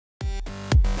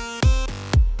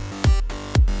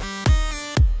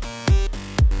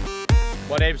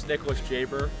My name's Nicholas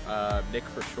Jaber, Nick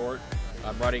for short.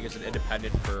 I'm running as an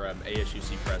independent for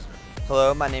ASUC president.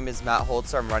 Hello, my name is Matt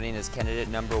Holzer. I'm running as candidate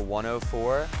number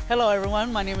 104. Hello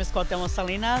everyone, my name is Cuauhtemoc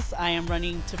Salinas. I am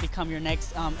running to become your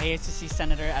next ASUC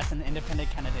senator as an independent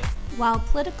candidate. While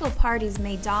political parties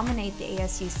may dominate the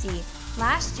ASUC,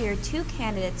 last year 2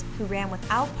 candidates who ran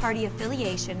without party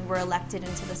affiliation were elected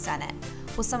into the Senate.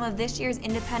 Will some of this year's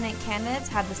independent candidates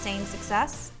have the same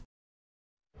success?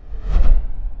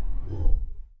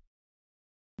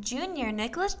 Junior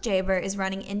Nicholas Jaber is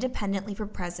running independently for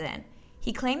president.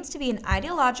 He claims to be an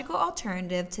ideological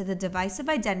alternative to the divisive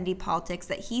identity politics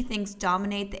that he thinks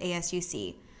dominate the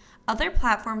ASUC. Other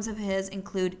platforms of his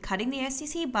include cutting the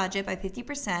ASUC budget by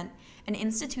 50% and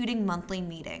instituting monthly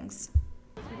meetings.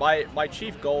 My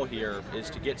chief goal here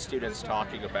is to get students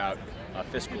talking about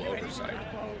fiscal oversight.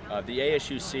 The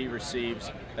ASUC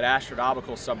receives an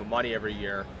astronomical sum of money every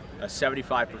year,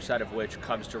 75% of which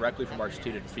comes directly from our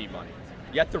student fee money.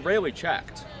 Yet they're rarely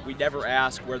checked. We never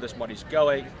ask where this money's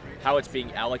going, how it's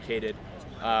being allocated,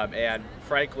 and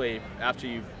frankly, after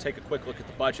you take a quick look at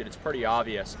the budget, it's pretty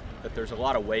obvious that there's a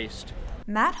lot of waste.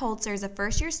 Matt Holzer is a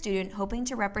first-year student hoping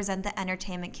to represent the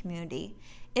entertainment community.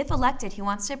 If elected, he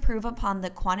wants to improve upon the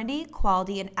quantity,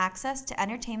 quality, and access to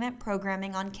entertainment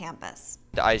programming on campus.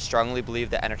 I strongly believe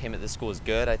that entertainment at this school is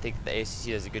good. I think the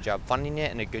ASUC does a good job funding it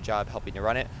and a good job helping to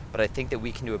run it, but I think that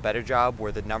we can do a better job.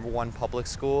 We're the #1 public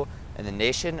school in the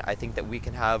nation. I think that we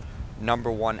can have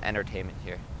 #1 entertainment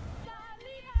here.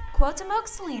 Cuauhtemoc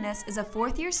Salinas is a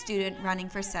 4th-year student running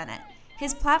for Senate.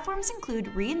 His platforms include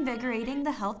reinvigorating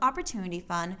the Health Opportunity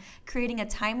Fund, creating a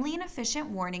timely and efficient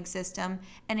warning system,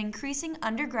 and increasing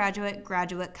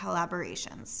undergraduate-graduate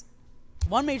collaborations.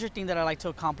 One major thing that I like to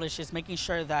accomplish is making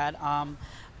sure that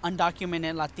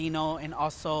undocumented Latino and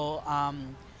also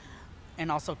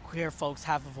queer folks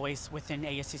have a voice within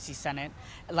ASUC Senate.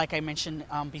 Like I mentioned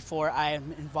before, I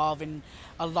am involved in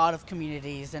a lot of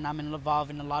communities and I'm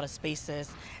involved in a lot of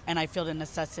spaces, and I feel the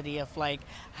necessity of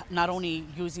not only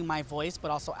using my voice but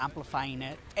also amplifying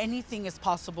it. Anything is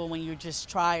possible when you just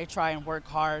try and work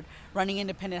hard. Running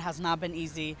independent has not been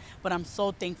easy, but I'm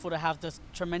so thankful to have this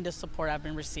tremendous support I've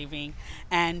been receiving,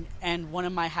 and one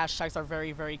of my hashtags are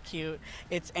very, very cute.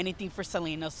 It's anything for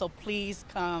Salinas, so please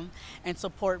come and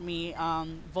support me.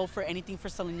 Vote for anything for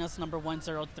Salinas number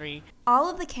 103. All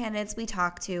of the candidates we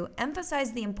talked to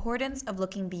emphasize the importance of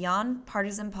looking beyond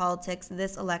partisan politics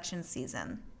this election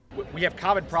season. We have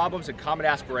common problems and common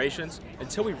aspirations.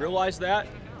 Until we realize that,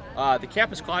 the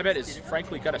campus climate is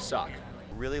frankly going to suck.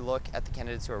 Really look at the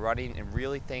candidates who are running and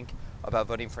really think about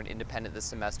voting for an independent this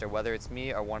semester, whether it's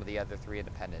me or one of the other 3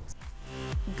 independents.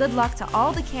 Good luck to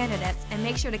all the candidates, and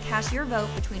make sure to cast your vote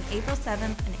between April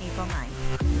 7th and April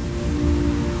 9th.